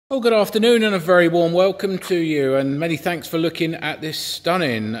Well, good afternoon and a very warm welcome to you, and many thanks for looking at this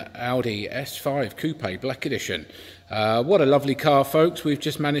stunning Audi S5 Coupe Black Edition. What a lovely car, folks, we've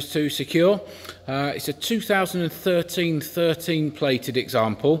just managed to secure. It's a 2013 13 plated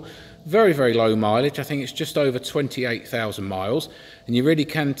example. Very, very low mileage. I think it's just over 28,000 miles, and you really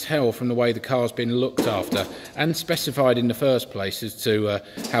can tell from the way the car's been looked after and specified in the first place as to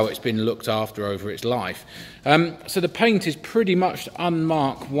how it's been looked after over its life. So the paint is pretty much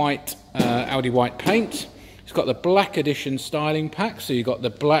unmarked white, Audi white paint. It's got the Black Edition styling pack, so you've got the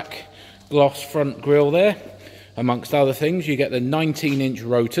black gloss front grille there. Amongst other things, you get the 19-inch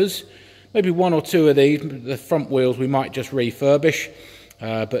rotors. Maybe one or two of these, the front wheels we might just refurbish.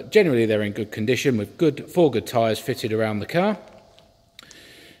 But generally they're in good condition with four good tyres fitted around the car.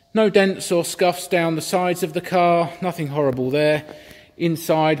 No dents or scuffs down the sides of the car, nothing horrible there.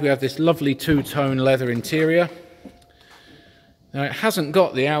 Inside we have this lovely two-tone leather interior. Now it hasn't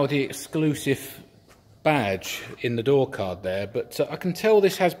got the Audi exclusive badge in the door card there, but I can tell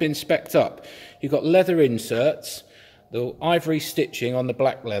this has been specced up. You've got leather inserts, the ivory stitching on the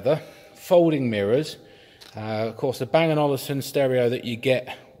black leather, folding mirrors. Of course, the Bang & Olufsen stereo that you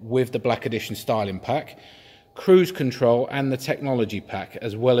get with the Black Edition styling pack, cruise control and the technology pack,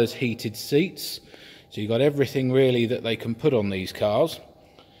 as well as heated seats. So you've got everything really that they can put on these cars.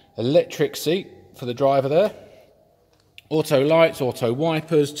 Electric seat for the driver there. Auto lights, auto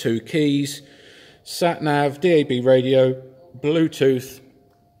wipers, 2 keys, sat-nav, DAB radio, Bluetooth.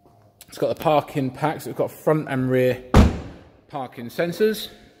 It's got the parking packs, it's got front and rear parking sensors.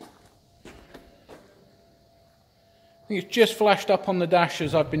 It's just flashed up on the dash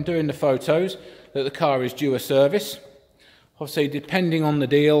as I've been doing the photos that the car is due a service. Obviously, depending on the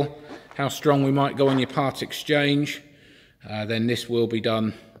deal, how strong we might go on your part exchange, then this will be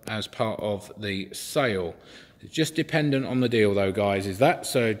done as part of the sale. It's just dependent on the deal though, guys, is that.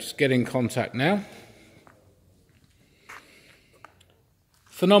 So just get in contact now.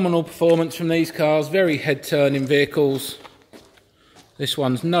 Phenomenal performance from these cars, very head-turning vehicles. This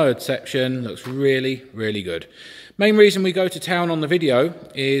one's no exception, looks really, really good. Main reason we go to town on the video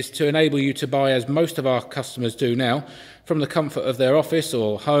is to enable you to buy, as most of our customers do now, from the comfort of their office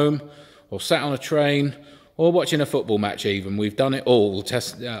or home, or sat on a train, or watching a football match even. We've done it all.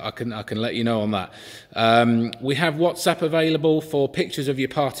 I can let you know on that. We have WhatsApp available for pictures of your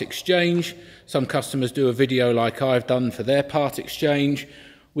part exchange. Some customers do a video like I've done for their part exchange.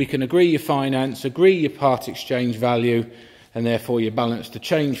 We can agree your finance, agree your part exchange value, and therefore your balance to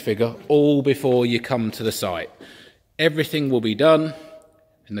change figure, all before you come to the site. Everything will be done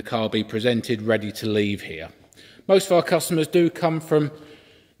and the car will be presented ready to leave here. Most of our customers do come from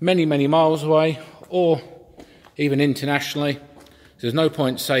many, many miles away or even internationally. There's no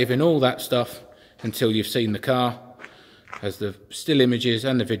point saving all that stuff until you've seen the car, as the still images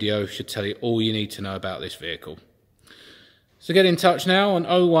and the video should tell you all you need to know about this vehicle. So get in touch now on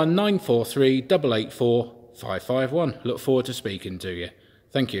 01943 884 551. Look forward to speaking to you.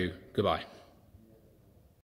 Thank you. Goodbye.